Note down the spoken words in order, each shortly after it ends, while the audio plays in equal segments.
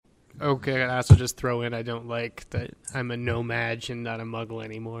Okay, I also just throw in I don't like that I'm a no-maj and not a muggle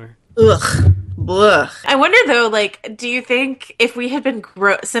anymore. Ugh. Blech. I wonder though, like, do you think if we had been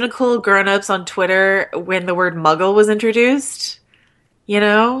cynical grown-ups on Twitter when the word muggle was introduced, you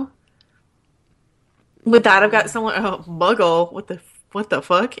know, would that have got someone, oh, muggle, what the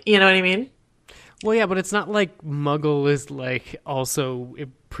fuck? You know what I mean? Well, yeah, but it's not like muggle is like also a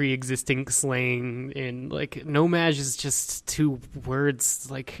pre-existing slang, and like no-maj is just two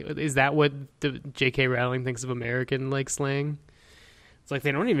words. Like, is that what the J.K. Rowling thinks of American like slang? It's like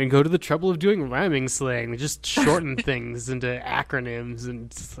they don't even go to the trouble of doing rhyming slang. They just shorten things into acronyms,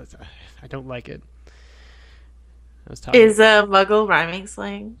 and I don't like it. Is a muggle rhyming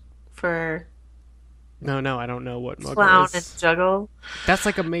slang for... No, I don't know what muggle clown is. And juggle. That's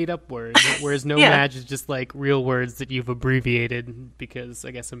like a made-up word, whereas no-maj is just like real words that you've abbreviated because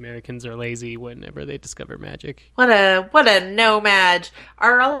I guess Americans are lazy whenever they discover magic. What a no-maj.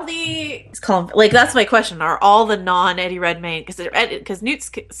 Are all the... like, that's my question. Are all the non-Eddie Redmayne... Because Newt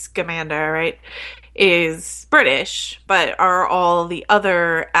Scamander, right, is British, but are all the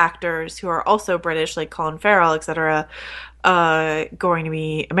other actors who are also British, like Colin Farrell, etc., going to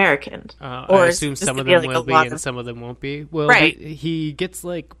be American? Or I assume some of them will be and some of them won't be. Well, right. He gets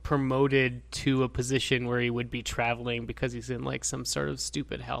like promoted to a position where he would be traveling because he's in like some sort of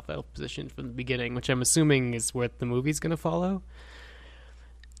stupid health elf position from the beginning, which I'm assuming is what the movie's going to follow.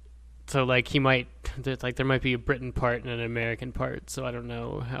 So like there might be a Britain part and an American part, so I don't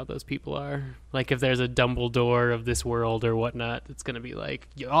know how those people are. Like if there's a Dumbledore of this world or whatnot, it's going to be like,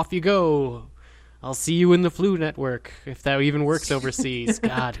 off you go. I'll see you in the Flu Network, if that even works overseas.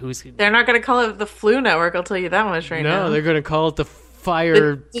 God, They're not going to call it the Flu Network, I'll tell you that much now. No, they're going to call it the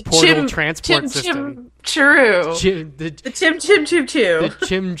Fire Portal Transport System. True. The Chim Chim Choo Choo. The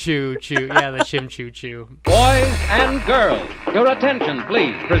Chim Choo Choo. Yeah, the Chim Choo Choo. Boys and girls, your attention,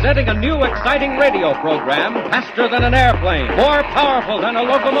 please. Presenting a new exciting radio program, faster than an airplane, more powerful than a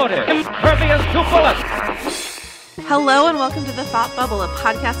locomotive, impervious to bullets. Hello and welcome to The Thought Bubble, a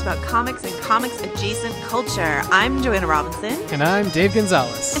podcast about comics and comics-adjacent culture. I'm Joanna Robinson. And I'm Dave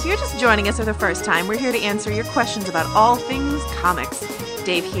Gonzalez. If you're just joining us for the first time, we're here to answer your questions about all things comics.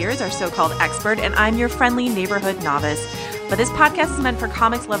 Dave here is our so-called expert, and I'm your friendly neighborhood novice. But this podcast is meant for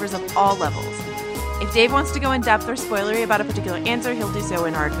comics lovers of all levels. If Dave wants to go in depth or spoilery about a particular answer, he'll do so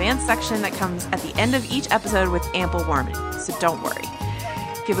in our advanced section that comes at the end of each episode with ample warning, so don't worry.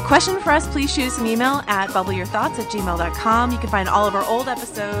 If you have a question for us, please shoot us an email at bubbleyourthoughts@gmail.com. You can find all of our old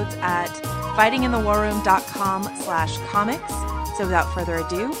episodes at fightinginthewarroom.com/comics. So without further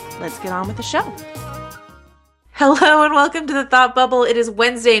ado, let's get on with the show. Hello and welcome to The Thought Bubble. It is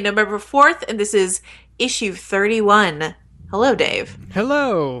Wednesday, November 4th, and this is issue 31. Hello, Dave.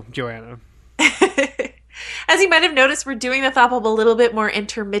 Hello, Joanna. As you might have noticed, we're doing The Thought Bubble a little bit more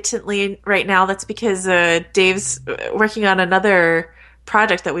intermittently right now. That's because Dave's working on another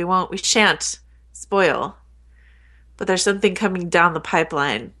project that we shan't spoil, but there's something coming down the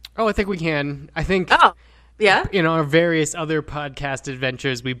pipeline. Oh, I think we can. I think. Oh, yeah. In our various other podcast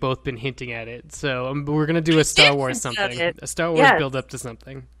adventures, we've both been hinting at it. So we're gonna do a Star Wars something, a Star Wars build up to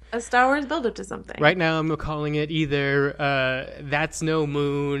something. A Star Wars build up to something. Right now, I'm calling it either That's No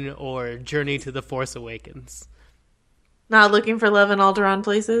Moon or Journey to the Force Awakens. Not looking for love in Alderaan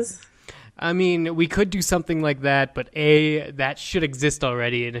places. I mean, we could do something like that, but A, that should exist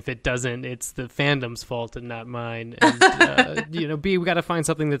already, and if it doesn't, it's the fandom's fault and not mine. And, B, we got to find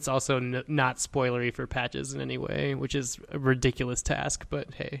something that's also not spoilery for Patches in any way, which is a ridiculous task,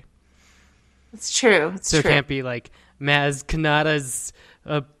 but hey. It's true. So it can't be like Maz Kanata's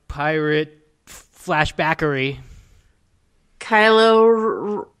a pirate flashbackery.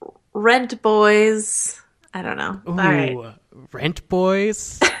 Kylo Rent Boys. I don't know. Ooh, all right. Rent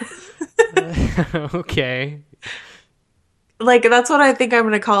Boys? Okay. Like, that's what I think I'm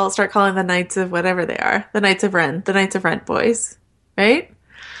going to start calling the Knights of whatever they are. The Knights of Ren. The Knights of Rent Boys. Right?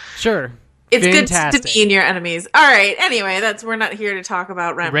 Sure. It's Fantastic. good to be in your enemies. All right. Anyway, we're not here to talk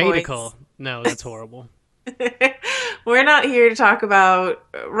about Rent Radical. Boys. No, that's horrible. We're not here to talk about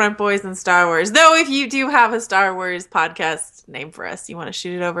Rent Boys and Star Wars. Though if you do have a Star Wars podcast name for us, you want to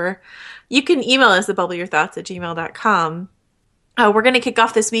shoot it over, you can email us at bubbleyourthoughts@gmail.com. We're going to kick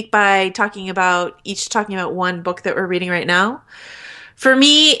off this week by talking about one book that we're reading right now. For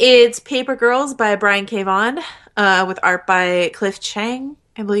me, it's Paper Girls by Brian K. Vaughan, with art by Cliff Chang,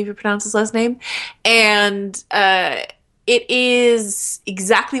 I believe you pronounce his last name. And it is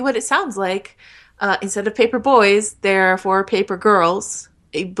exactly what it sounds like. Instead of Paper Boys, there are 4 Paper Girls.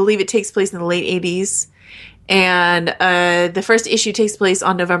 I believe it takes place in the late 80s. And the first issue takes place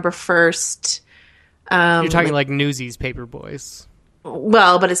on November 1st. You're talking like Newsies Paper Boys.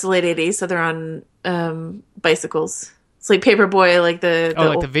 Well, but it's the late 80s, so they're on bicycles. It's like Paperboy, like the like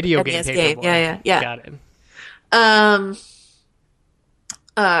the old video game NES Paperboy. Yeah. Got it. Um,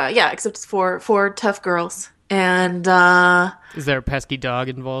 yeah, except it's for tough girls. And Is there a pesky dog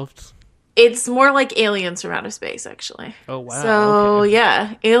involved? it's more like aliens from outer space, actually. Oh, wow. So, Okay.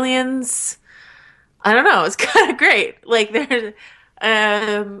 yeah, aliens, I don't know, it's kind of great. Like, they're,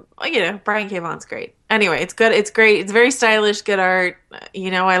 Brian K. Vaughan's great. Anyway, it's good, it's great, it's very stylish, good art.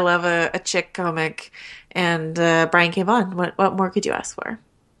 I love a chick comic. And Brian K. Vaughan, what more could you ask for?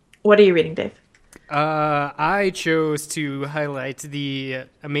 What are you reading, Dave? I chose to highlight the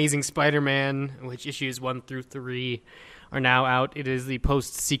Amazing Spider-Man, which issues 1 through 3 are now out. It is the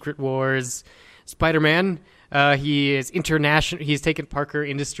post-Secret Wars Spider-Man. He is international. He's taken Parker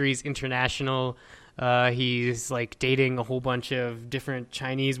Industries international. He's like dating a whole bunch of different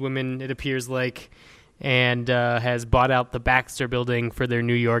Chinese women, it appears like, and has bought out the Baxter Building for their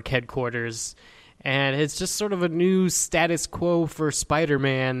New York headquarters. And it's just sort of a new status quo for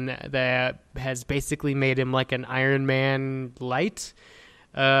Spider-Man that has basically made him like an Iron Man light.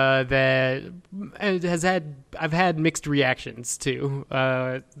 That I've had mixed reactions to.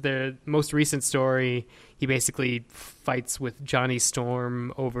 The most recent story, he basically fights with Johnny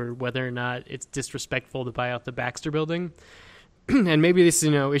Storm over whether or not it's disrespectful to buy out the Baxter Building. And maybe this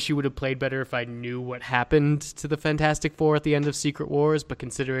issue would have played better if I knew what happened to the Fantastic Four at the end of Secret Wars, but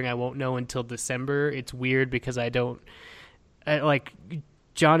considering I won't know until December, it's weird because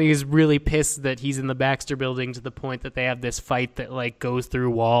Johnny is really pissed that he's in the Baxter Building to the point that they have this fight that like goes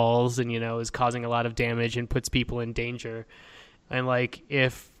through walls and is causing a lot of damage and puts people in danger. And like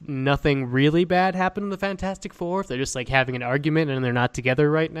if nothing really bad happened to the Fantastic Four, if they're just like having an argument and they're not together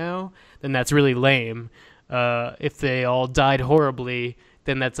right now, then that's really lame. If they all died horribly,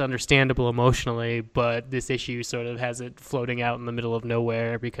 then that's understandable emotionally, but this issue sort of has it floating out in the middle of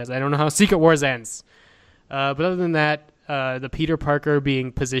nowhere because I don't know how Secret Wars ends. But other than that, the Peter Parker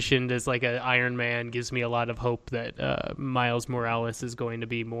being positioned as like an Iron Man gives me a lot of hope that Miles Morales is going to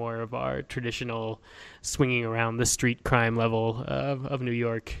be more of our traditional swinging around the street crime level of New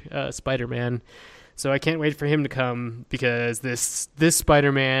York Spider-Man. So I can't wait for him to come because this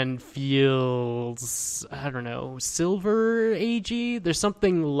Spider-Man feels, I don't know, Silver Agey. There's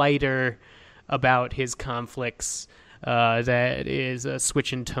something lighter about his conflicts that is a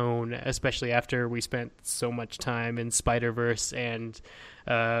switch in tone, especially after we spent so much time in Spider-Verse and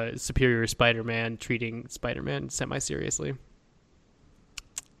Superior Spider-Man treating Spider-Man semi-seriously.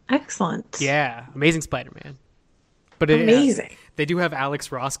 Excellent. Yeah, Amazing Spider-Man. But amazing. They do have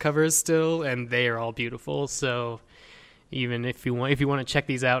Alex Ross covers still, and they are all beautiful. So even if you want to check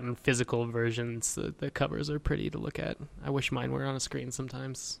these out in physical versions, the covers are pretty to look at. I wish mine were on a screen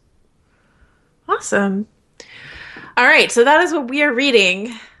sometimes. Awesome. All right, so that is what we are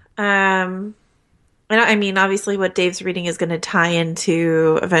reading. And I mean, obviously, what Dave's reading is going to tie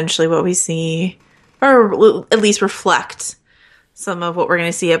into eventually what we see, or at least reflect some of what we're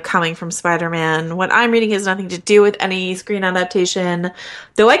going to see upcoming from Spider-Man. What I'm reading has nothing to do with any screen adaptation,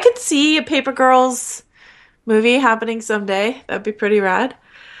 though I could see a Paper Girls movie happening someday. That'd be pretty rad.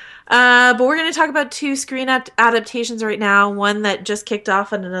 But we're going to talk about 2 screen adaptations right now. One that just kicked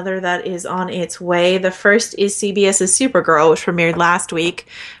off and another that is on its way. The first is CBS's Supergirl, which premiered last week.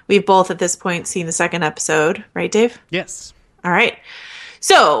 We've both at this point seen the second episode. Right, Dave? Yes. All right.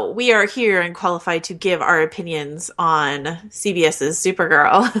 So we are here and qualified to give our opinions on CBS's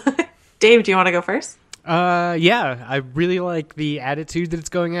Supergirl. Dave, do you want to go first? Yeah, I really like the attitude that it's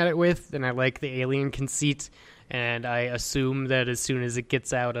going at it with, and I like the alien conceit, and I assume that as soon as it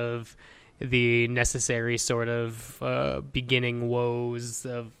gets out of the necessary sort of beginning woes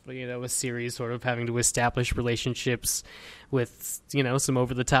of a series sort of having to establish relationships with some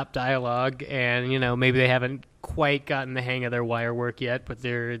over-the-top dialogue, and maybe they haven't quite gotten the hang of their wire work yet, but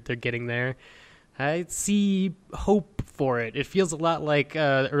they're getting there. I see hope for it. It feels a lot like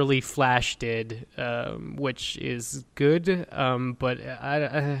early Flash did, which is good. But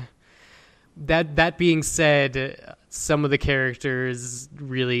that being said, some of the characters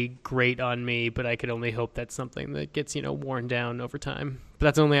really grate on me, but I could only hope that's something that gets worn down over time. But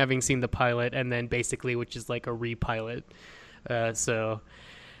that's only having seen the pilot, and then basically, which is like a repilot.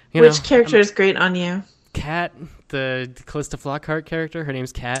 Which character is great on you? Kat, the Calista Flockhart character. Her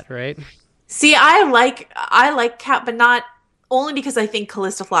name's Kat, right? See, I like Kat, but not only because I think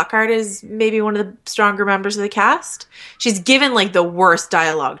Calista Flockhart is maybe one of the stronger members of the cast. She's given like the worst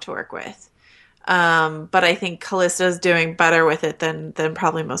dialogue to work with. But I think Callista's doing better with it than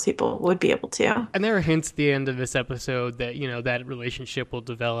probably most people would be able to. And there are hints at the end of this episode that, that relationship will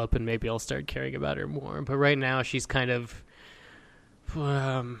develop and maybe I'll start caring about her more. But right now she's kind of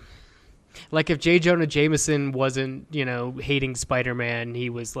Like if J. Jonah Jameson wasn't, hating Spider-Man, he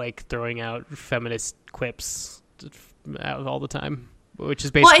was like throwing out feminist quips out all the time, which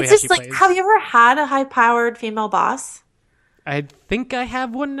is basically it's just how she like, plays. have you ever had a high-powered female boss? I think I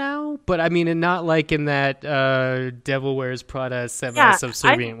have one now, but I mean, and not like in that Devil Wears Prada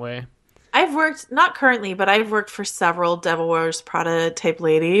semi-subservient way. I've worked, not currently, but I've worked for several Devil Wears Prada type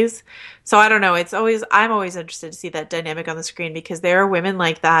ladies. So I don't know. I'm always interested to see that dynamic on the screen, because there are women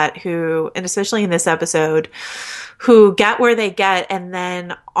like that who, and especially in this episode, who get where they get and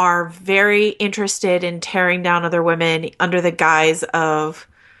then are very interested in tearing down other women under the guise of,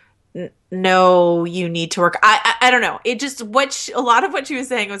 no, you need to work. I don't know. It just, a lot of what she was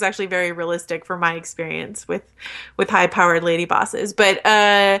saying was actually very realistic from my experience with high powered lady bosses.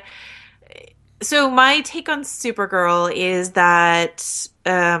 But, so my take on Supergirl is that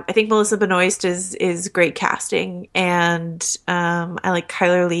I think Melissa Benoist is great casting, and I like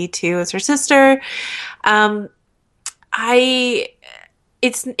Kyler Lee too as her sister. It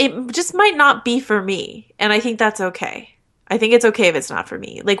just might not be for me, and I think that's okay. I think it's okay if it's not for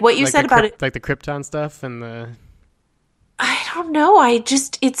me. Like what you said about it, like the Krypton stuff and the. I don't know. It's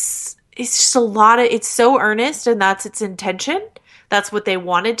just a lot of. It's so earnest, and that's its intention. That's what they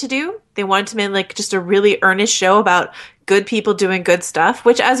wanted to do. They wanted to make like just a really earnest show about good people doing good stuff,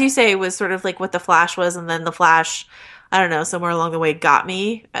 which, as you say, was sort of like what The Flash was. And then The Flash, I don't know, somewhere along the way got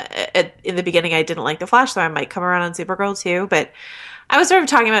me. In the beginning, I didn't like The Flash, so I might come around on Supergirl too. But I was sort of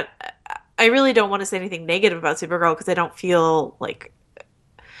talking about, I really don't want to say anything negative about Supergirl, because I don't feel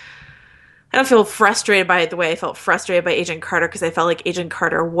frustrated by it the way I felt frustrated by Agent Carter, because I felt like Agent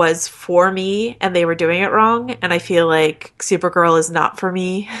Carter was for me and they were doing it wrong. And I feel like Supergirl is not for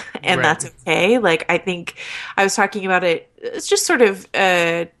me, and Right. That's okay. Like, I think I was talking about it's just sort of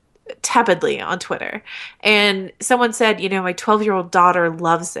tepidly on Twitter. And someone said, my 12-year-old daughter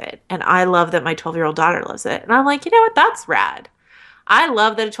loves it. And I love that my 12-year-old daughter loves it. And I'm like, you know what? That's rad. I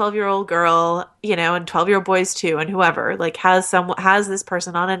love that a 12-year-old girl, and 12-year-old boys too, and whoever, like, has this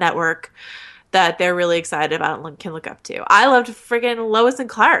person on a network that they're really excited about and can look up to. I loved friggin' Lois and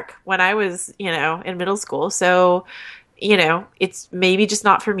Clark when I was, in middle school. So, it's maybe just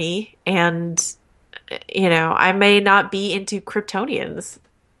not for me. And, I may not be into Kryptonians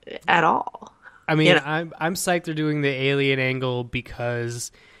at all. I mean, I'm psyched they're doing the alien angle,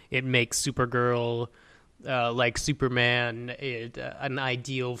 because it makes Supergirl, like Superman, an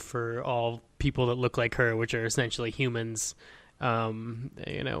ideal for all people that look like her, which are essentially humans.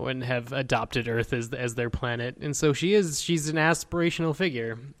 And have adopted Earth as their planet. And so she's an aspirational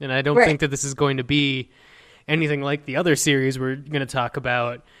figure. And I don't think that this is going to be anything like the other series we're going to talk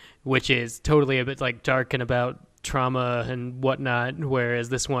about, which is totally a bit like dark and about trauma and whatnot, whereas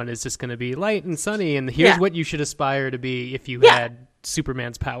this one is just going to be light and sunny, and here's what you should aspire to be if you had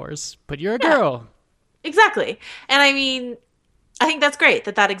Superman's powers, but you're a girl. Exactly. And I mean, I think that's great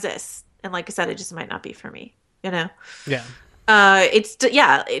that exists. And like I said, it just might not be for me, Yeah.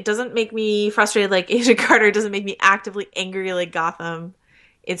 It doesn't make me frustrated like Agent Carter. It doesn't make me actively angry like Gotham.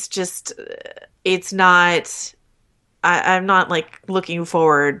 It's just, it's not, I'm not like looking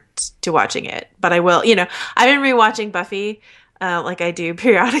forward to watching it, but I will, I've been rewatching Buffy, like I do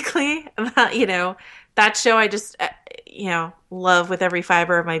periodically. That show I just, love with every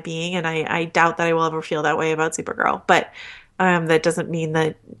fiber of my being. And I doubt that I will ever feel that way about Supergirl, but that doesn't mean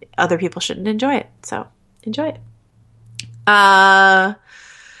that other people shouldn't enjoy it. So enjoy it.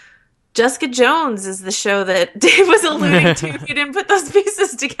 Jessica Jones is the show that Dave was alluding to if you didn't put those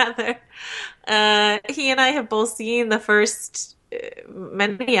pieces together. He and I have both seen the first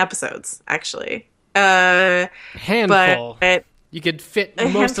many episodes, actually. Handful. But you could fit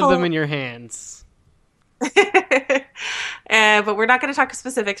most of them in your hands. But we're not going to talk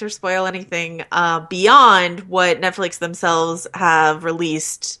specifics or spoil anything beyond what Netflix themselves have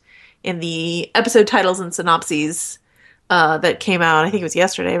released in the episode titles and synopses that came out. I think it was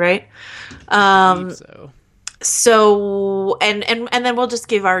yesterday, right? I believe so. So, and then we'll just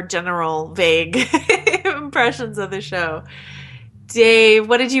give our general vague impressions of the show. Dave,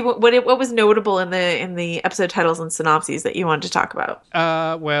 what was notable in the episode titles and synopses that you wanted to talk about?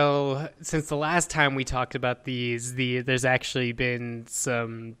 Well, since the last time we talked about these, there's actually been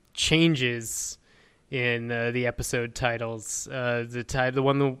some changes in the episode titles.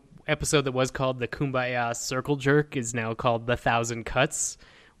 The episode that was called the Kumbaya Circle Jerk is now called the 1,000 Cuts,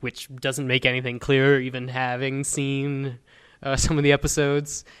 which doesn't make anything clear, even having seen some of the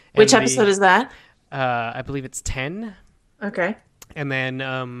episodes. Which episode is that? I believe it's 10. Okay. And then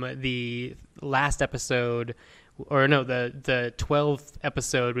the last episode, or no, the 12th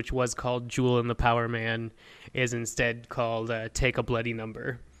episode, which was called Jewel and the Power Man, is instead called Take a Bloody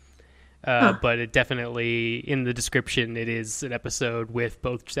Number. But it definitely, in the description, it is an episode with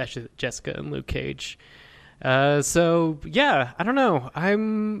both Jessica and Luke Cage. So yeah, I don't know.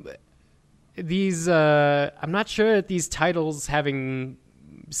 I'm not sure that these titles, having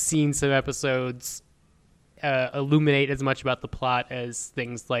seen some episodes, illuminate as much about the plot as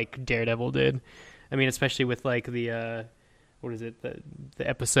things like Daredevil did. I mean, especially with like the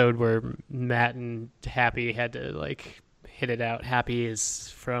episode where Matt and Happy had to like hit it out. Happy is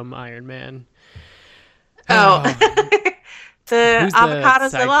from Iron Man. Oh. The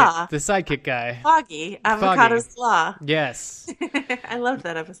Avocados de la. The sidekick guy. Foggy. Avocados de la. Yes. I loved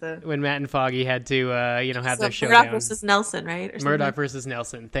that episode. When Matt and Foggy had to, have their showdown. Murdoch versus Nelson, right? Murdoch versus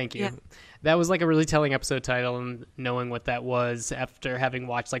Nelson. Thank you. Yeah. That was like a really telling episode title, and knowing what that was after having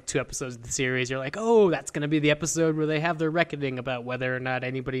watched like 2 episodes of the series, you're like, oh, that's going to be the episode where they have their reckoning about whether or not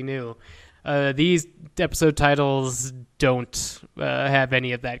anybody knew. These episode titles don't have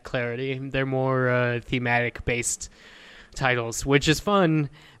any of that clarity. They're more thematic-based titles, which is fun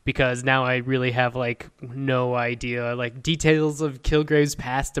because now I really have like no idea. Like, details of Kilgrave's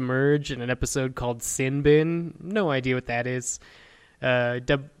past emerge in an episode called Sin Bin. No idea what that is.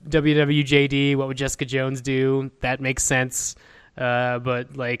 WWJD, what would Jessica Jones do? That makes sense.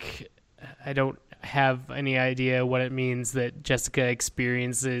 But like, I don't have any idea what it means that Jessica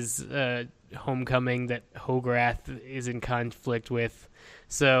experiences homecoming that Hogarth is in conflict with.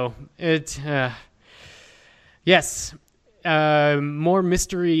 So yes, more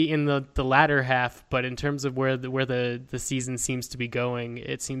mystery in the latter half, but in terms of where the season seems to be going,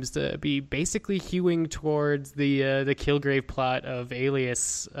 it seems to be basically hewing towards the Kilgrave plot of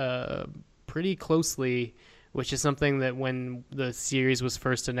Alias pretty closely, which is something that when the series was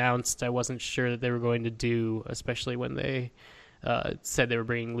first announced, I wasn't sure that they were going to do, especially when they said they were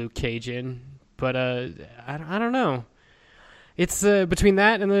bringing Luke Cage in. But I don't know. It's between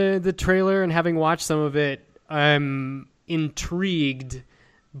that and the trailer and having watched some of it, I'm intrigued,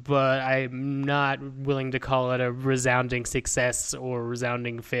 but I'm not willing to call it a resounding success or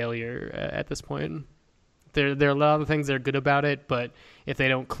resounding failure at this point. There are a lot of things that are good about it, but if they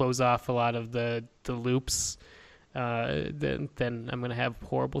don't close off a lot of the loops, then I'm going to have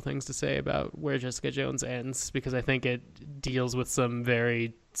horrible things to say about where Jessica Jones ends, because I think it deals with some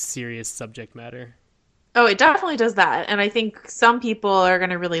very serious subject matter. Oh, it definitely does that. And I think some people are going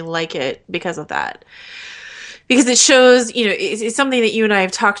to really like it because of that. Because it shows, it's something that you and I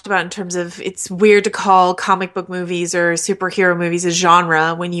have talked about in terms of it's weird to call comic book movies or superhero movies a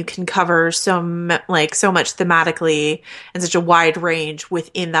genre when you can cover so much thematically and such a wide range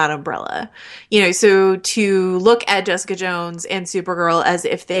within that umbrella. So to look at Jessica Jones and Supergirl as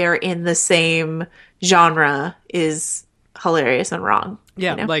if they are in the same genre is hilarious and wrong.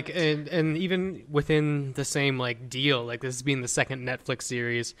 Yeah, and even within the same deal, this being the second Netflix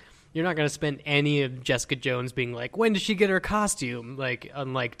series, you're not going to spend any of Jessica Jones being like, when did she get her costume?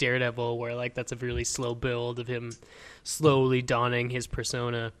 Unlike Daredevil, where that's a really slow build of him slowly donning his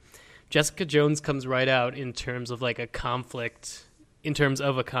persona. Jessica Jones comes right out in terms of a conflict,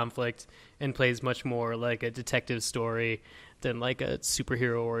 and plays much more like a detective story than like a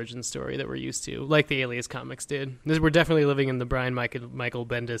superhero origin story that we're used to, like the Alias comics did. We're definitely living in the Brian Michael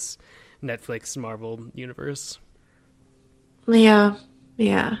Bendis Netflix Marvel universe. Yeah.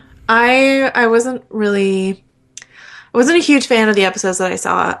 I wasn't a huge fan of the episodes that I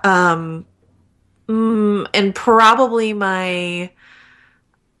saw. And probably my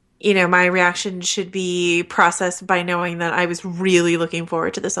reaction should be processed by knowing that I was really looking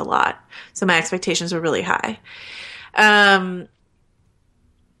forward to this a lot. So my expectations were really high.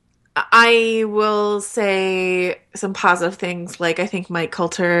 I will say some positive things. I think Mike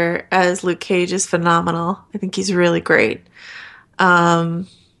Coulter as Luke Cage is phenomenal. I think he's really great.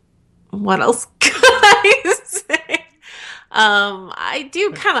 What else could I say?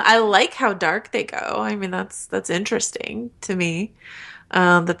 I like how dark they go. I mean, that's interesting to me.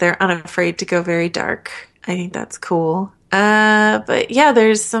 That they're unafraid to go very dark. I think that's cool. But yeah,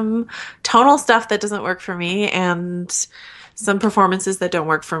 there's some tonal stuff that doesn't work for me, and some performances that don't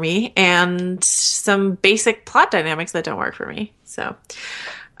work for me, and some basic plot dynamics that don't work for me. So,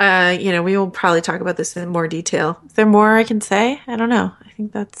 we will probably talk about this in more detail. Is there more I can say? I don't know. I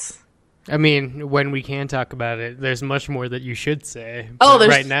think that's... I mean, when we can talk about it, there's much more that you should say. Oh, there's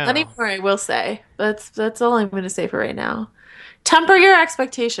right now. plenty more I will say. That's all I'm going to say for right now. Temper your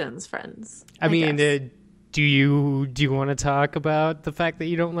expectations, friends. I mean, do you want to talk about the fact that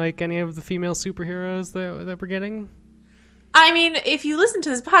you don't like any of the female superheroes that we're getting? I mean, if you listen to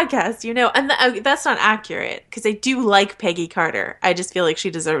this podcast, and that's not accurate, because I do like Peggy Carter. I just feel like she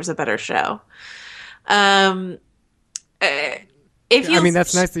deserves a better show. If you, I mean,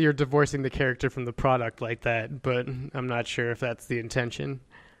 that's nice that you're divorcing the character from the product like that, but I'm not sure if that's the intention.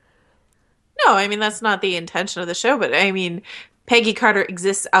 No, I mean, that's not the intention of the show, but I mean, Peggy Carter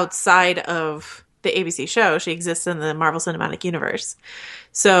exists outside of the ABC show. She exists in the Marvel Cinematic Universe.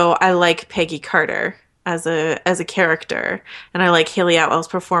 So I like Peggy Carter as a character, and I like Haley Atwell's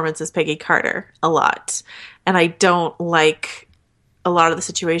performance as Peggy Carter a lot. And I don't like a lot of the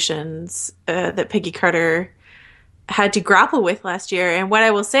situations that Peggy Carter had to grapple with last year. And what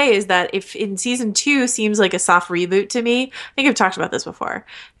I will say is that if in season 2 seems like a soft reboot to me, I think I've talked about this before.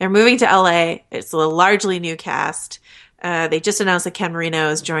 They're moving to LA. It's a largely new cast. They just announced that Ken Marino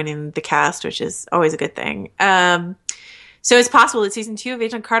is joining the cast, which is always a good thing. So it's possible that season 2 of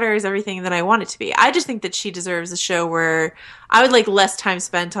Agent Carter is everything that I want it to be. I just think that she deserves a show where I would like less time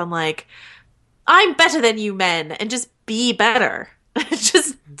spent on like, I'm better than you men, and just be better.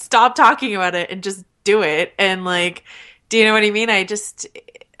 Just stop talking about it and just do it. And like, do you know what I mean? I've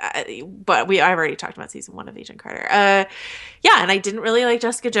already talked about season 1 of Agent Carter. Yeah, and I didn't really like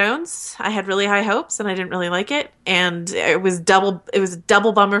Jessica Jones. I had really high hopes, and I didn't really like it. And it was a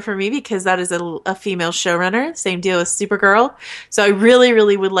double bummer for me because that is a female showrunner. Same deal with Supergirl. So I really,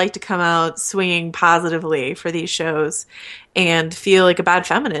 really would like to come out swinging positively for these shows, and feel like a bad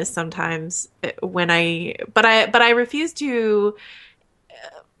feminist sometimes but I refuse to,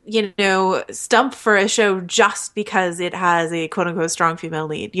 stump for a show just because it has a quote unquote strong female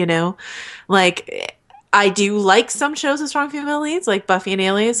lead, like I do like some shows with strong female leads, like Buffy and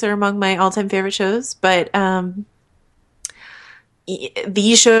Alias are among my all-time favorite shows, but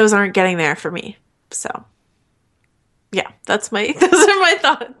these shows aren't getting there for me. So yeah, those are my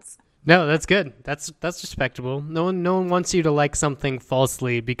thoughts. No, that's good. That's respectable. No one wants you to like something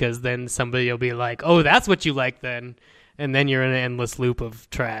falsely, because then somebody will be like, "Oh, that's what you like then." And then you're in an endless loop of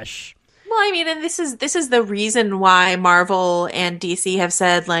trash. Well, I mean, and this is the reason why Marvel and DC have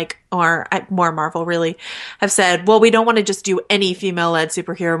said, like, or more Marvel really, have said, well, we don't want to just do any female-led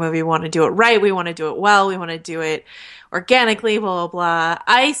superhero movie. We want to do it right. We want to do it well. We want to do it organically, blah, blah, blah.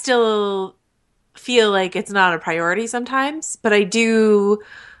 I still feel like it's not a priority sometimes, but I do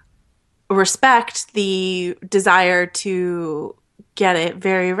respect the desire to get it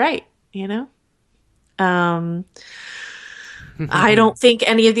very right, I don't think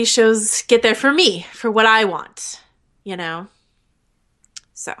any of these shows get there for me, for what I want,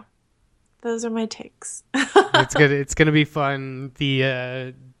 So, those are my takes. It's good. It's gonna be fun.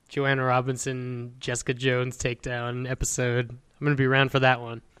 The Joanna Robinson, Jessica Jones takedown episode. I'm gonna be around for that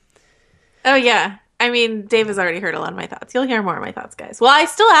one. Oh yeah, I mean, Dave has already heard a lot of my thoughts. You'll hear more of my thoughts, guys. Well, I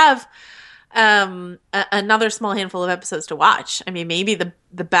still have another small handful of episodes to watch. I mean, maybe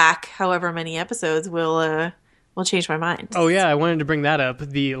the back however many episodes will change my mind. Oh yeah, I wanted to bring that up.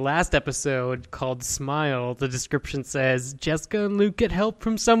 The last episode called Smile, the description says Jessica and Luke get help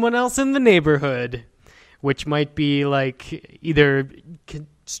from someone else in the neighborhood, which might be like either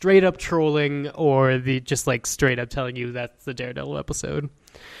straight up trolling or just like straight up telling you that's the Daredevil episode.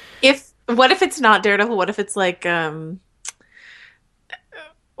 What if it's not Daredevil? What if it's like Deborah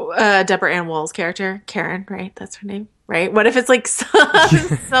Ann Woll's character, Karen, right? That's her name, right? What if it's like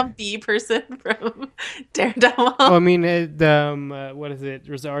some B person from Daredevil? Oh, I mean, what is it?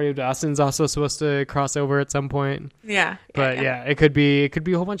 Rosario Dawson's also supposed to cross over at some point. Yeah, but yeah, it could be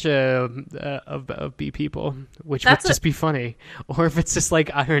a whole bunch of B people, which would just be funny. Or if it's just like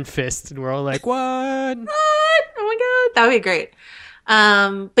Iron Fist, and we're all like, what? What? Oh my god, that would be great.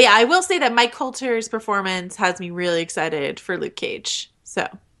 But yeah, I will say that Mike Coulter's performance has me really excited for Luke Cage. So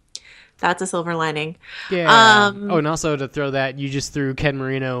that's a silver lining. Yeah. And also to throw that, you just threw Ken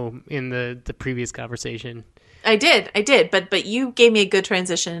Marino in the previous conversation. I did. But you gave me a good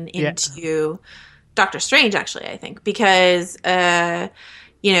transition into Doctor Strange, actually, I think, because,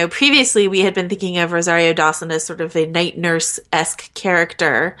 previously we had been thinking of Rosario Dawson as sort of a night nurse-esque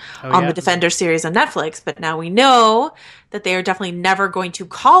character on the Defender series on Netflix. But now we know that they are definitely never going to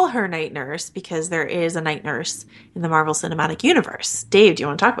call her night nurse because there is a night nurse in the Marvel Cinematic Universe. Dave, do you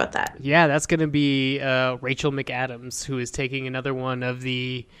want to talk about that? Yeah, that's going to be Rachel McAdams, who is taking another one of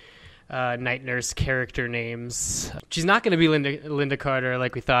the night nurse character names. She's not going to be Linda Carter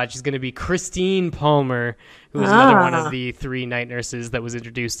like we thought. She's going to be Christine Palmer, who is another one of the 3 night nurses that was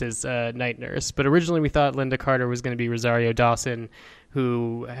introduced as night nurse. But originally we thought Linda Carter was going to be Rosario Dawson,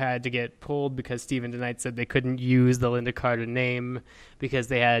 who had to get pulled because Steven DeKnight said they couldn't use the Linda Carter name because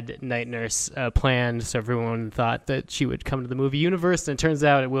they had night nurse planned. So everyone thought that she would come to the movie universe, and it turns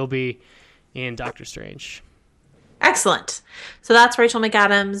out it will be in Doctor Strange. Excellent. So that's Rachel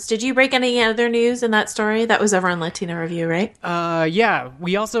McAdams. Did you break any other news in that story? That was over on Latino Review, right? Yeah.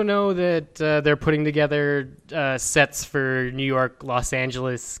 We also know that they're putting together sets for New York, Los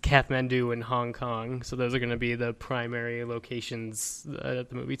Angeles, Kathmandu, and Hong Kong. So those are going to be the primary locations that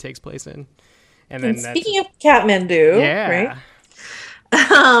the movie takes place in. And then speaking of Kathmandu, yeah. right?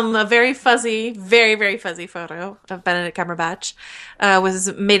 A very fuzzy, very, very fuzzy photo of Benedict Cumberbatch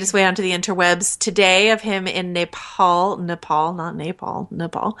was made its way onto the interwebs today of him in Nepal.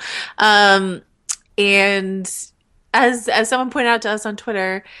 And as someone pointed out to us on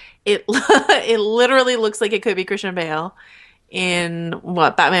Twitter, it literally looks like it could be Christian Bale in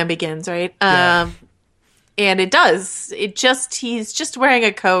Batman Begins, right? Yeah. And it does. He's just wearing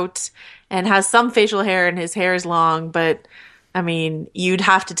a coat and has some facial hair, and his hair is long, but I mean, you'd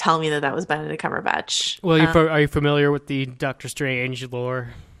have to tell me that was Benedict Cumberbatch. Well, are you familiar with the Doctor Strange lore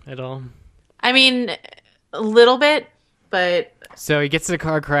at all? I mean, a little bit, but... So he gets in a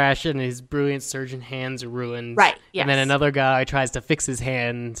car crash and his brilliant surgeon hands are ruined. Right, yes. And then another guy tries to fix his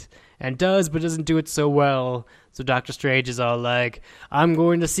hand and does, but doesn't do it so well. So Doctor Strange is all like, I'm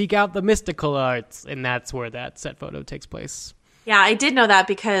going to seek out the mystical arts. And that's where that set photo takes place. Yeah, I did know that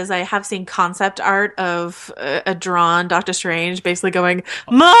because I have seen concept art of a drawn Doctor Strange basically going,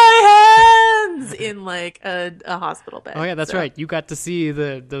 my hands, in like a hospital bed. Oh, yeah, that's right. You got to see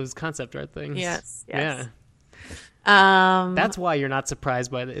those concept art things. Yes. Yeah. That's why you're not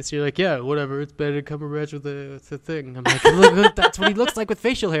surprised by this. You're like, yeah, whatever. It's better to Cumberbatch with the thing. I'm like, look, that's what he looks like with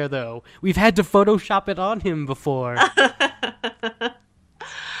facial hair, though. We've had to Photoshop it on him before.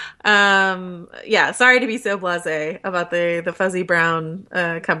 Yeah, sorry to be so blasé about the fuzzy brown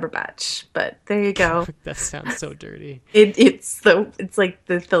Cumberbatch, but there you go. That sounds so dirty. It's like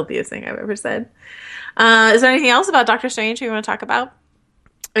the filthiest thing I've ever said. Is there anything else about Doctor Strange you want to talk about?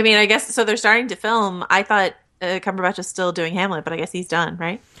 I mean, I guess so. They're starting to film. I thought Cumberbatch is still doing Hamlet, but I guess he's done,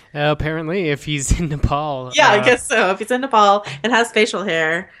 right? Apparently, if he's in Nepal. Yeah, I guess so. If he's in Nepal and has facial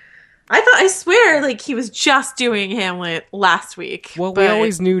hair. I swear, like, he was just doing Hamlet last week. Well, we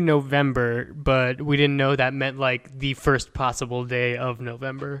always knew November, but we didn't know that meant, like, the first possible day of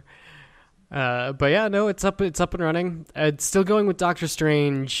November. But yeah, no, it's up and running. It's still going with Doctor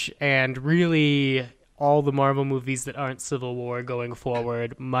Strange, and really all the Marvel movies that aren't Civil War going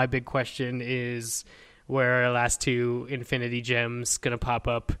forward. My big question is, where are our last two Infinity Gems gonna pop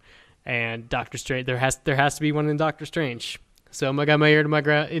up? And Doctor Strange, there has to be one in Doctor Strange. So I got my ear to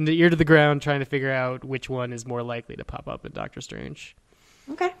the ground, trying to figure out which one is more likely to pop up in Doctor Strange.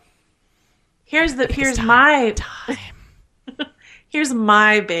 Okay. Here's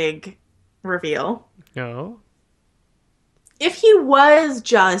my big reveal. No. If he was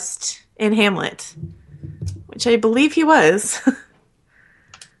just in Hamlet, which I believe he was,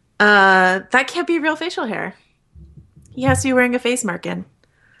 that can't be real facial hair. He has to be wearing a face marking.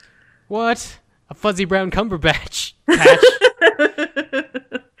 What? A fuzzy brown Cumberbatch patch?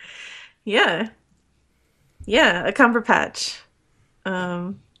 Yeah, a Cumberpatch.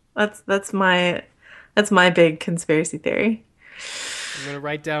 That's my big conspiracy theory. I'm gonna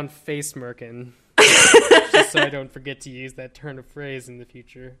write down face merkin, just so I don't forget to use that turn of phrase in the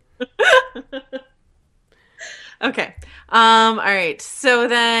future. Okay. All right. So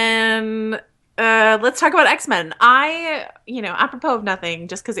then, let's talk about X-Men. Apropos of nothing,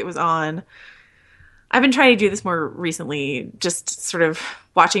 just because it was on. I've been trying to do this more recently, just sort of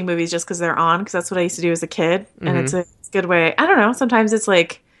watching movies just because they're on, because that's what I used to do as a kid. And it's a good way. I don't know. Sometimes it's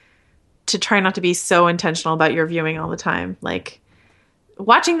like to try not to be so intentional about your viewing all the time. Like,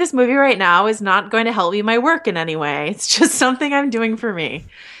 watching this movie right now is not going to help me my work in any way. It's just something I'm doing for me.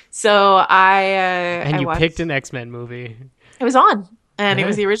 So I watched, picked an X-Men movie. It was on. And it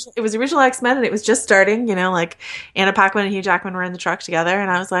was the original X-Men, and it was just starting, like Anna Paquin and Hugh Jackman were in the truck together,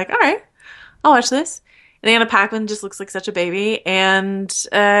 and I was like, all right, I'll watch this. And Anna Paquin just looks like such a baby. And,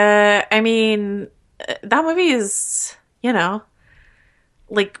 that movie is,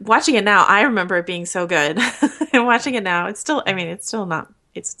 like, watching it now, I remember it being so good. And watching it now, it's still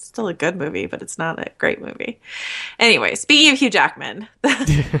a good movie, but it's not a great movie. Anyway, speaking of Hugh Jackman,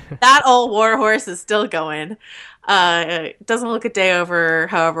 that old warhorse is still going. Doesn't look a day over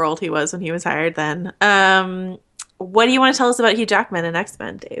however old he was when he was hired then. What do you want to tell us about Hugh Jackman and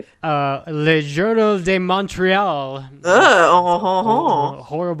X-Men, Dave? Le Journal de Montreal.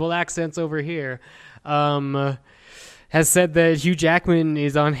 Horrible accents over here. Has said that Hugh Jackman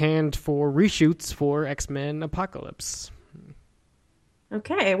is on hand for reshoots for X-Men Apocalypse.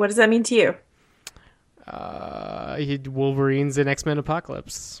 Okay, what does that mean to you? Wolverine's in X-Men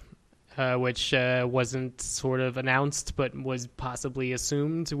Apocalypse. which wasn't sort of announced but was possibly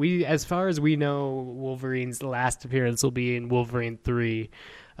assumed. As far as we know, Wolverine's last appearance will be in Wolverine 3,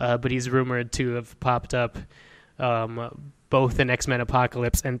 but he's rumored to have popped up both in X-Men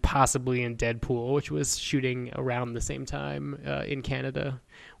Apocalypse and possibly in Deadpool, which was shooting around the same time in Canada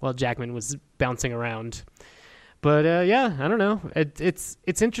while Jackman was bouncing around. But yeah, I don't know. It's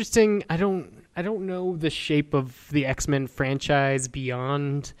interesting. I don't know the shape of the X-Men franchise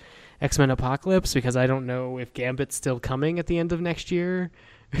beyond X-Men Apocalypse, because I don't know if Gambit's still coming at the end of next year,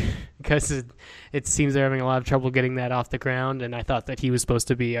 because it seems they're having a lot of trouble getting that off the ground, and I thought that he was supposed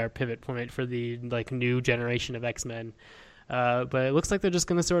to be our pivot point for the new generation of X-Men. But it looks like they're just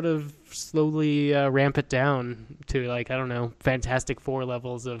going to sort of slowly ramp it down to, I don't know, Fantastic Four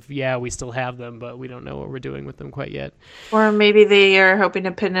levels of, yeah, we still have them, but we don't know what we're doing with them quite yet. Or maybe they are hoping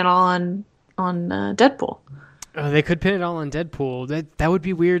to pin it all on Deadpool. They could pin it all on Deadpool. That would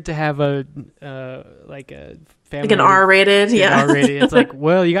be weird to have a family, like an R-rated, yeah. R-rated. It's like,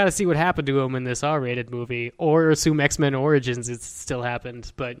 well, you got to see what happened to him in this R-rated movie, or assume X-Men Origins it still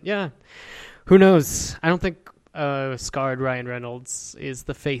happened. But yeah, who knows? I don't think scarred Ryan Reynolds is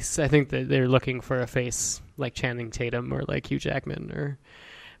the face. I think that they're looking for a face like Channing Tatum or like Hugh Jackman, or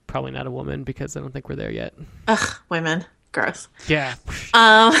probably not a woman, because I don't think we're there yet. Ugh, women, gross. Yeah.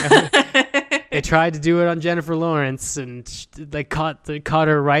 They tried to do it on Jennifer Lawrence, and they caught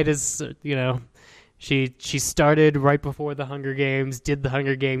her right as, she started right before the Hunger Games, did the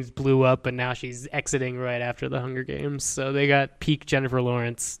Hunger Games, blew up, and now she's exiting right after the Hunger Games. So they got peak Jennifer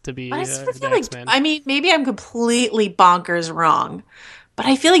Lawrence to be I sort of the feel X-Men. I mean, maybe I'm completely bonkers wrong, but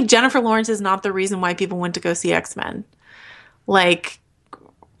I feel like Jennifer Lawrence is not the reason why people went to go see X-Men.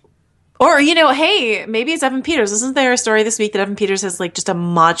 Or, hey, maybe it's Evan Peters. Isn't there a story this week that Evan Peters has, just a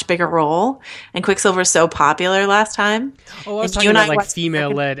much bigger role, and Quicksilver's so popular last time? Oh, I was talking about,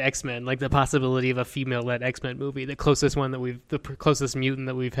 female-led X-Men, the possibility of a female-led X-Men movie. The closest mutant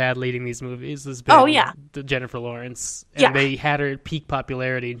that we've had leading these movies has been the Jennifer Lawrence. And they had her at peak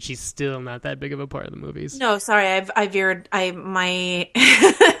popularity, and she's still not that big of a part of the movies. No, sorry, I veered. My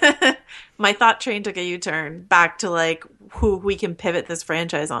my thought train took a U-turn back to, who we can pivot this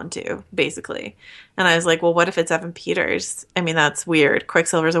franchise onto, basically. And I was like, well, what if it's Evan Peters? I mean, that's weird.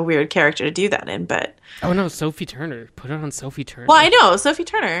 Quicksilver's a weird character to do that in, but... Oh, no, Sophie Turner. Put it on Sophie Turner. Well, I know, Sophie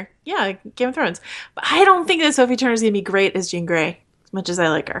Turner. Yeah, Game of Thrones. But I don't think that Sophie Turner's going to be great as Jean Grey, as much as I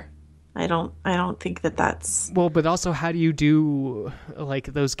like her. I don't think that that's... Well, but also, how do you do,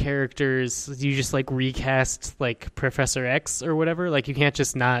 those characters? Do you just, recast, Professor X or whatever? You can't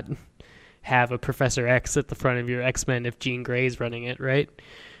just not have a Professor X at the front of your X-Men if Jean Grey's running it, right?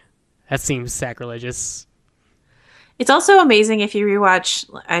 That seems sacrilegious. It's also amazing if you rewatch...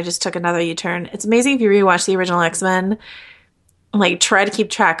 I just took another U-turn. It's amazing if you rewatch the original X-Men, try to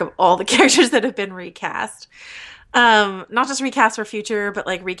keep track of all the characters that have been recast. Not just recast for future, but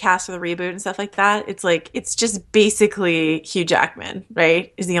recast for the reboot and stuff like that. It's just basically Hugh Jackman,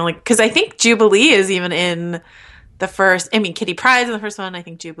 right? Is the only... Because I think Jubilee is even in... the first, Kitty Pryde's in the first one. I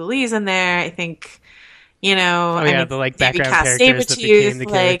think Jubilee's in there. I think, the background characters that became the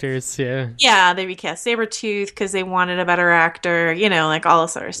characters. Yeah, they recast Sabretooth because they wanted a better actor. All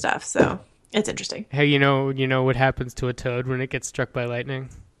this sort of stuff. So it's interesting. Hey, you know what happens to a toad when it gets struck by lightning?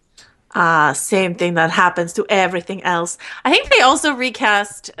 Same thing that happens to everything else. I think they also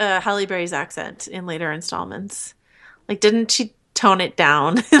recast Halle Berry's accent in later installments. Didn't she tone it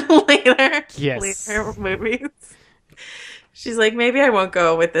down later movies? She's like, maybe I won't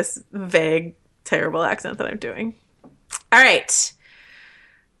go with this vague, terrible accent that I'm doing. All right.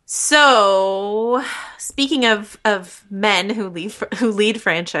 So, speaking of men who lead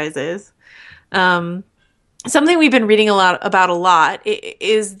franchises, something we've been reading a lot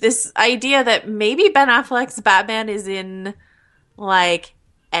is this idea that maybe Ben Affleck's Batman is in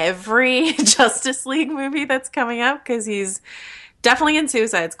every Justice League movie that's coming up, because he's definitely in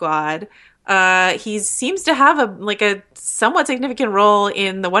Suicide Squad. He seems to have a somewhat significant role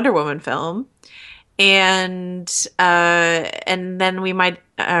in the Wonder Woman film, and then we might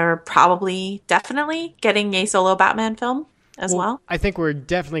probably definitely getting a solo Batman film as well. I think we're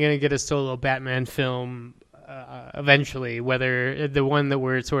definitely going to get a solo Batman film eventually. Whether the one that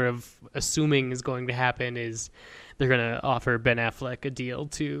we're sort of assuming is going to happen is they're going to offer Ben Affleck a deal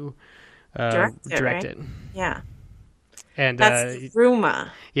to direct it. Yeah. And that's the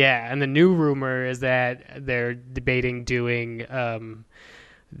rumor. Yeah, and the new rumor is that they're debating doing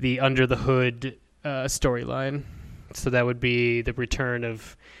the Under the Hood storyline. So that would be the return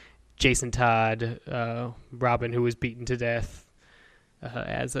of Jason Todd, Robin, who was beaten to death,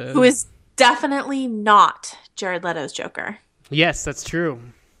 who is definitely not Jared Leto's Joker. Yes, that's true.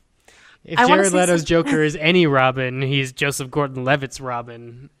 If Jared Leto's Joker is any Robin, he's Joseph Gordon-Levitt's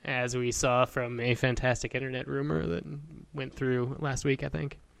Robin, as we saw from a fantastic internet rumor that went through last week, I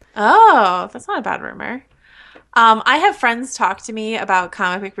think. Oh, that's not a bad rumor. I have friends talk to me about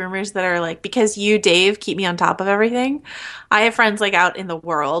comic book rumors that are like, because you, Dave, keep me on top of everything. I have friends like out in the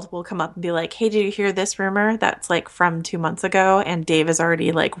world will come up and be like, hey, did you hear this rumor? That's like from 2 months ago. And Dave has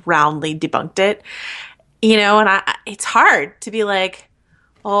already like roundly debunked it. You know, and it's hard to be like,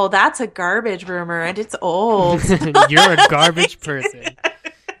 oh, that's a garbage rumor and it's old. You're a garbage person.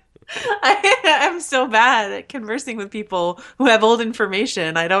 I'm so bad at conversing with people who have old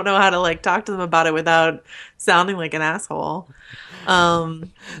information. I don't know how to like talk to them about it without sounding like an asshole.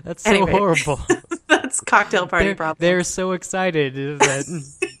 That's so horrible. That's cocktail party problem. They're so excited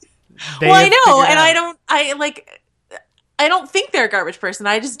that well, I know, and I don't think they're a garbage person.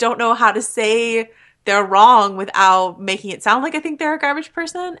 I just don't know how to say they're wrong without making it sound like I think they're a garbage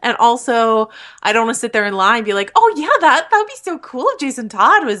person. And also, I don't want to sit there and lie and be like, oh yeah, that would be so cool if Jason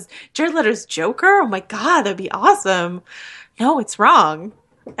Todd was Jared Leto's Joker. Oh my God, that'd be awesome. No, it's wrong.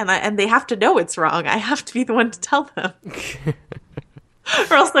 And they have to know it's wrong. I have to be the one to tell them.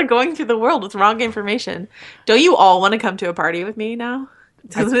 Or else they're going through the world with wrong information. Don't you all want to come to a party with me now?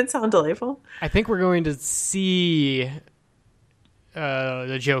 Doesn't it sound delightful? I think we're going to see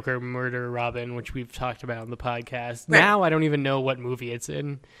the Joker murder Robin, which we've talked about on the podcast. Right. Now I don't even know what movie it's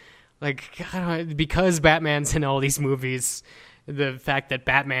in. Like, because Batman's in all these movies, the fact that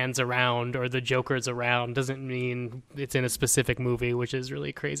Batman's around or the Joker's around doesn't mean it's in a specific movie, which is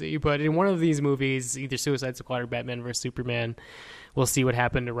really crazy. But in one of these movies, either Suicide Squad or Batman vs. Superman, we'll see what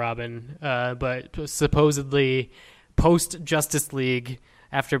happened to Robin. But supposedly, post-Justice League,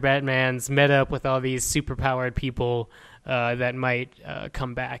 after Batman's met up with all these superpowered people that might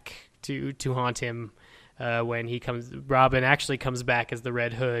come back to haunt him when he comes. Robin actually comes back as the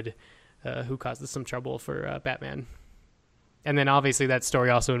Red Hood, who causes some trouble for Batman. And then obviously that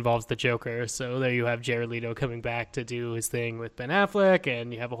story also involves the Joker. So there you have Jared Leto coming back to do his thing with Ben Affleck,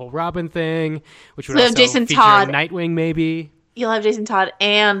 and you have a whole Robin thing, which would also Jason feature Todd. Nightwing maybe. You'll have Jason Todd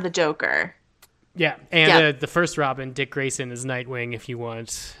and the Joker. Yeah, and the first Robin, Dick Grayson, is Nightwing if you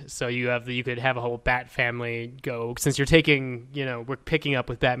want. So you could have a whole Bat family go, since you're taking, we're picking up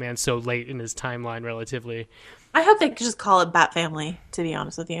with Batman so late in his timeline relatively. I hope they could just call it Bat Family, to be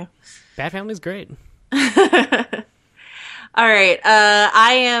honest with you. Bat Family's great. All right.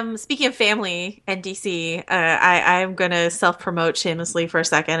 I am, speaking of family and DC, I'm going to self-promote shamelessly for a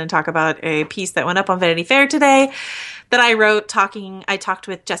second and talk about a piece that went up on Vanity Fair today that I wrote I talked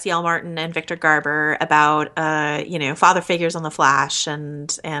with Jesse L. Martin and Victor Garber about, father figures on The Flash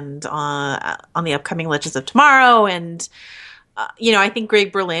and on the upcoming Legends of Tomorrow. And, I think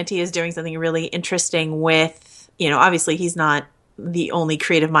Greg Berlanti is doing something really interesting with, obviously he's not the only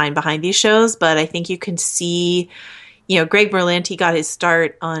creative mind behind these shows, but I think you can see, Greg Berlanti got his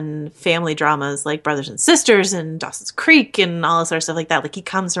start on family dramas like Brothers and Sisters and Dawson's Creek and all this sort of stuff like that. Like he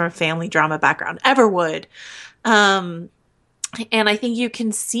comes from a family drama background, Everwood. And I think you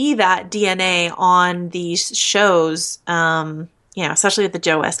can see that DNA on these shows, especially with the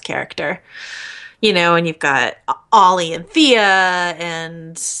Joe West character, and you've got Ollie and Thea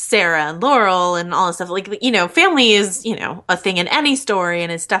and Sarah and Laurel and all this stuff. Like, family is, a thing in any story,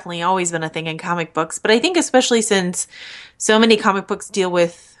 and it's definitely always been a thing in comic books. But I think especially since so many comic books deal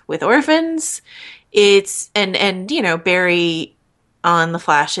with orphans, it's, and Barry on The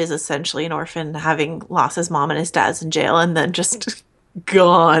Flash is essentially an orphan, having lost his mom and his dad's in jail and then just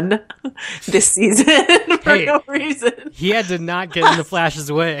gone this season for no reason. He had to not get in The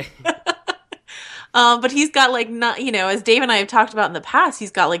Flash's way. But he's got as Dave and I have talked about in the past,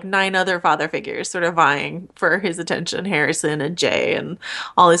 he's got 9 other father figures sort of vying for his attention, Harrison and Jay and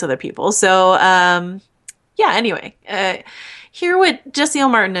all these other people. So, anyway, hear what Jesse L.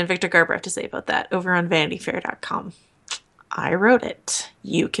 Martin and Victor Garber have to say about that over on VanityFair.com. I wrote it.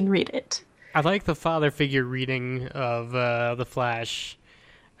 You can read it. I like the father figure reading of The Flash.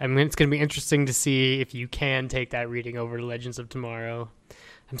 I mean, it's going to be interesting to see if you can take that reading over to Legends of Tomorrow.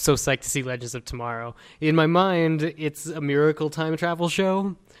 I'm so psyched to see Legends of Tomorrow. In my mind, it's a miracle time travel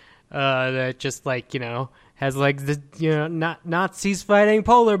show that just has Nazis fighting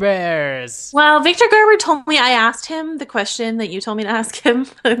polar bears. Well, Victor Garber told me, I asked him the question that you told me to ask him.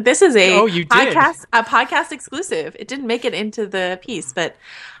 This is a podcast exclusive. It didn't make it into the piece, but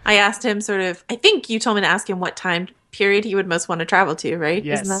I asked him I think you told me to ask him what time period he would most want to travel to, right?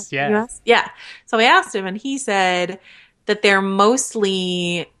 Yes, yeah. So I asked him, and he said that they're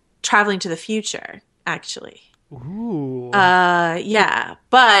mostly traveling to the future, actually. Ooh. Yeah.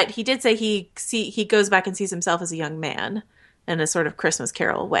 But he did say he goes back and sees himself as a young man in a sort of Christmas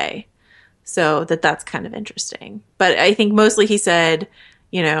Carol way. So that's kind of interesting. But I think mostly he said,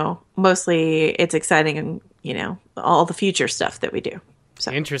 mostly it's exciting and, all the future stuff that we do.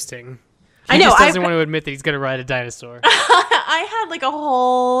 So Interesting. I He know, just doesn't want to admit that he's going to ride a dinosaur. I had like a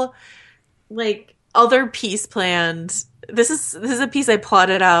whole other piece planned. This is a piece I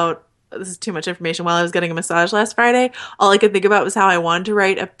plotted out. This is too much information while I was getting a massage last Friday. All I could think about was how I wanted to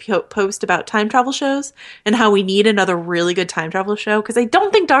write a post about time travel shows and how we need another really good time travel show, because I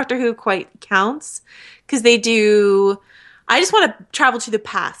don't think Doctor Who quite counts, because they do. I just want to travel to the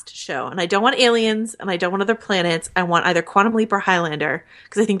past show, and I don't want aliens, and I don't want other planets. I want either Quantum Leap or Highlander,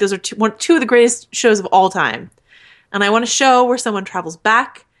 because I think those are two of the greatest shows of all time. And I want a show where someone travels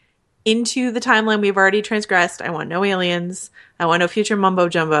back into the timeline we've already transgressed. I want no aliens. I want no future mumbo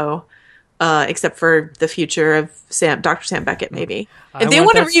jumbo, except for the future of Dr. Sam Beckett, maybe. I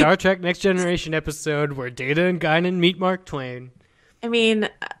want that Star Trek Next Generation episode where Data and Guinan meet Mark Twain. I mean,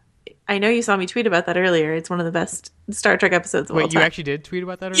 I know you saw me tweet about that earlier. It's one of the best Star Trek episodes of all time. Wait, you actually did tweet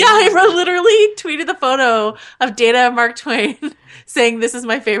about that earlier? Yeah, I literally tweeted the photo of Data and Mark Twain saying this is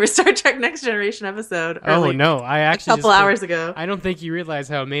my favorite Star Trek Next Generation episode. Oh, no. I actually a couple hours ago. I don't think you realize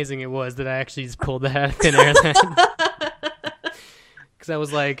how amazing it was that I actually just pulled that out of thin air then. Because I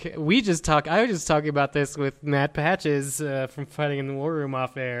was like, I was just talking about this with Matt Patches from Fighting in the War Room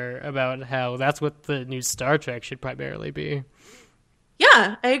off air about how that's what the new Star Trek should primarily be.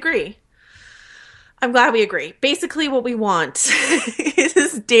 Yeah, I agree. I'm glad we agree. Basically, what we want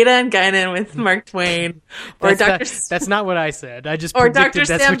is Data and Guinan with Mark Twain, or That's not what I said. I just or predicted Dr.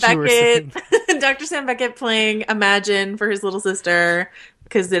 that's Sam what you were saying. Beckett, Dr. Sam Beckett playing Imagine for his little sister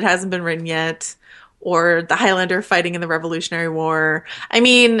because it hasn't been written yet, or the Highlander fighting in the Revolutionary War. I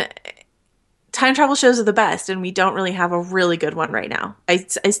mean, time travel shows are the best, and we don't really have a really good one right now. I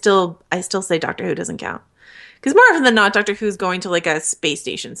still say Doctor Who doesn't count, because more often than not, Doctor Who's going to like a space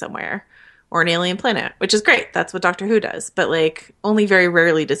station somewhere or an alien planet, which is great. That's what Doctor Who does. But like, only very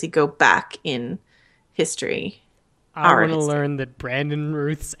rarely does he go back in history. I want to learn that Brandon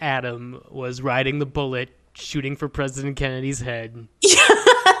Ruth's Adam was riding the bullet, shooting for President Kennedy's head,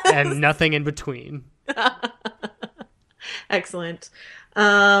 and nothing in between. Excellent.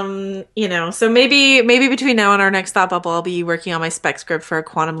 So maybe between now and our next thought bubble, I'll be working on my spec script for a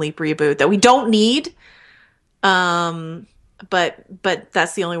Quantum Leap reboot that we don't need. But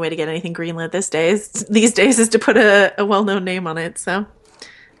that's the only way to get anything greenlit these days is to put a well-known name on it. So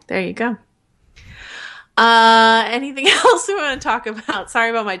there you go. Anything else we want to talk about?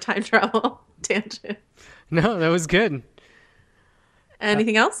 Sorry about my time travel tangent. No, that was good.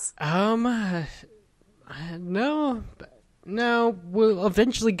 Anything else? No, we'll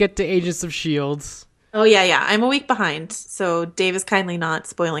eventually get to Agents of S.H.I.E.L.D. Oh, yeah. I'm a week behind, so Dave is kindly not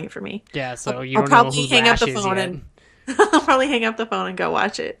spoiling it for me. Yeah, so I'll you don't probably know who hang Lash up the is phone yet. and I'll probably hang up the phone and go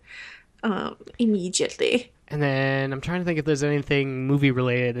watch it immediately. And then I'm trying to think if there's anything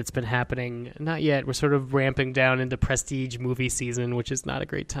movie-related that's been happening. Not yet. We're sort of ramping down into prestige movie season, which is not a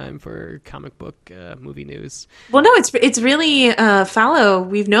great time for comic book movie news. Well, no, it's really fallow.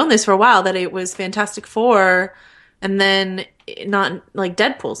 We've known this for a while, that it was Fantastic Four, and then not like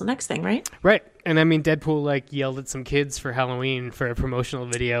Deadpool's the next thing, right? Right. And I mean, Deadpool yelled at some kids for Halloween for a promotional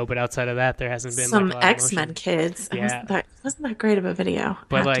video, but outside of that, there hasn't been some a lot of X-Men motion. kids. Yeah. Wasn't that great of a video?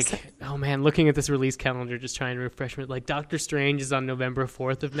 But oh man, looking at this release calendar, just trying to refresh me. Like Doctor Strange is on November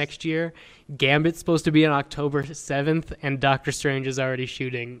 4th of next year. Gambit's supposed to be on October 7th, and Doctor Strange is already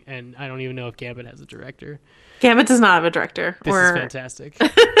shooting. And I don't even know if Gambit has a director. Gambit does not have a director. This is fantastic.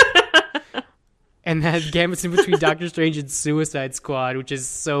 And that Gambit's in between Doctor Strange and Suicide Squad, which is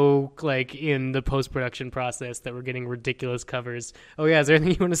so in the post-production process that we're getting ridiculous covers. Oh yeah, is there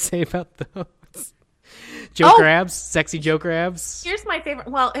anything you want to say about those? Joe Grabs? Sexy Joe Grabs? Here's my favorite.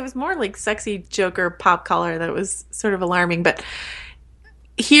 Well, it was more like sexy Joker pop collar that was sort of alarming, but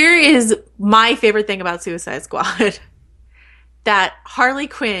here is my favorite thing about Suicide Squad. That Harley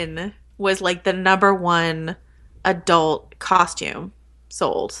Quinn was the number one adult costume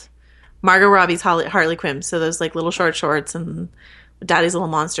sold. Margot Robbie's Harley Quinn, so those little short shorts and Daddy's Little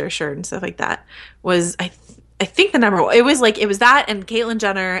Monster shirt and stuff like that was I think the number one. It was that and Caitlyn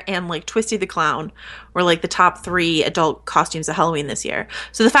Jenner and Twisty the Clown were the top 3 adult costumes of Halloween this year.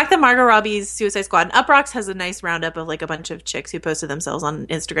 So the fact that Margot Robbie's Suicide Squad, and Uprocks has a nice roundup of a bunch of chicks who posted themselves on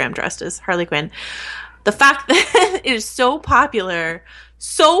Instagram dressed as Harley Quinn. The fact that it is so popular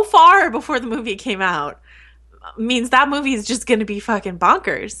so far before the movie came out means that movie is just going to be fucking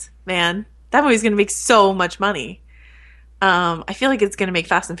bonkers, man. That movie's going to make so much money. I feel like it's going to make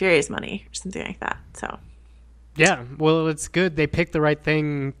Fast and Furious money or something like that. So, yeah, well, it's good. They picked the right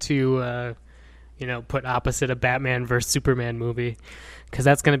thing to, put opposite a Batman versus Superman movie. because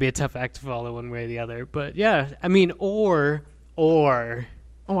that's going to be a tough act to follow one way or the other. But yeah, I mean, or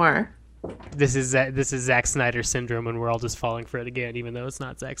this is Zack Snyder syndrome, and we're all just falling for it again, even though it's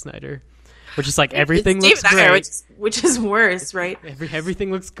not Zack Snyder. We're just like, everything looks great, Ayer, which is worse, right?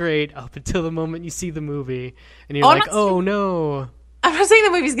 Everything looks great up until the moment you see the movie, and you're like, oh no. I'm not saying the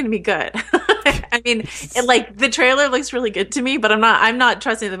movie's going to be good. I mean, the trailer looks really good to me, but I'm not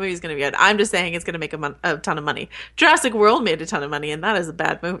trusting the movie's going to be good. I'm just saying it's going to make a ton of money. Jurassic World made a ton of money, and that is a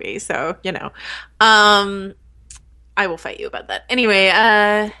bad movie. So, I will fight you about that. Anyway,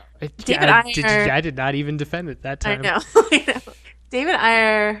 David Ayer. I did not even defend it that time. I know. David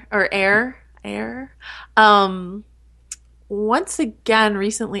Ayer. Once again,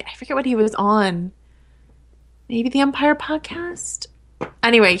 recently, I forget what he was on. Maybe the Empire podcast.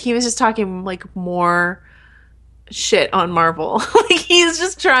 Anyway, he was just talking more shit on Marvel. He's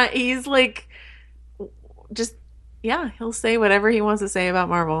just trying. He's he'll say whatever he wants to say about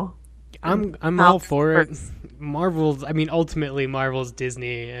Marvel. I'm all for it. Marvel's. I mean, ultimately, Marvel's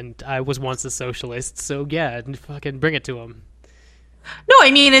Disney, and I was once a socialist. So yeah, fucking bring it to him. No,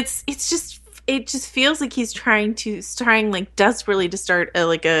 I mean it just feels like he's trying desperately to start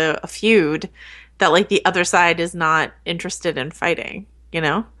a feud that the other side is not interested in fighting,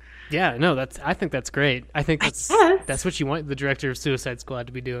 Yeah, no, I think that's great. I think that's what you want the director of Suicide Squad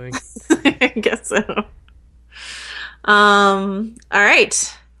to be doing. I guess so. All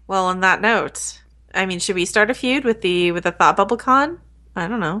right. Well, on that note, I mean, should we start a feud with the Thought Bubble Con? I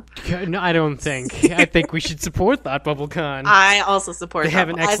don't know. No, I don't think. I think we should support Thought Bubble Con. I also support them. They have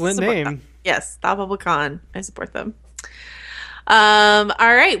an excellent name. Them. Yes, Thought Bubble Con. I support them. All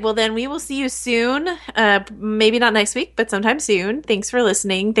right. Well, then we will see you soon. Maybe not next week, but sometime soon. Thanks for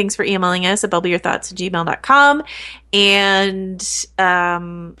listening. Thanks for emailing us at bubbleyourthoughts@gmail.com. And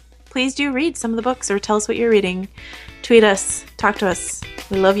please do read some of the books or tell us what you're reading. Tweet us. Talk to us.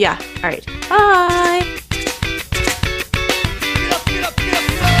 We love ya. All right. Bye.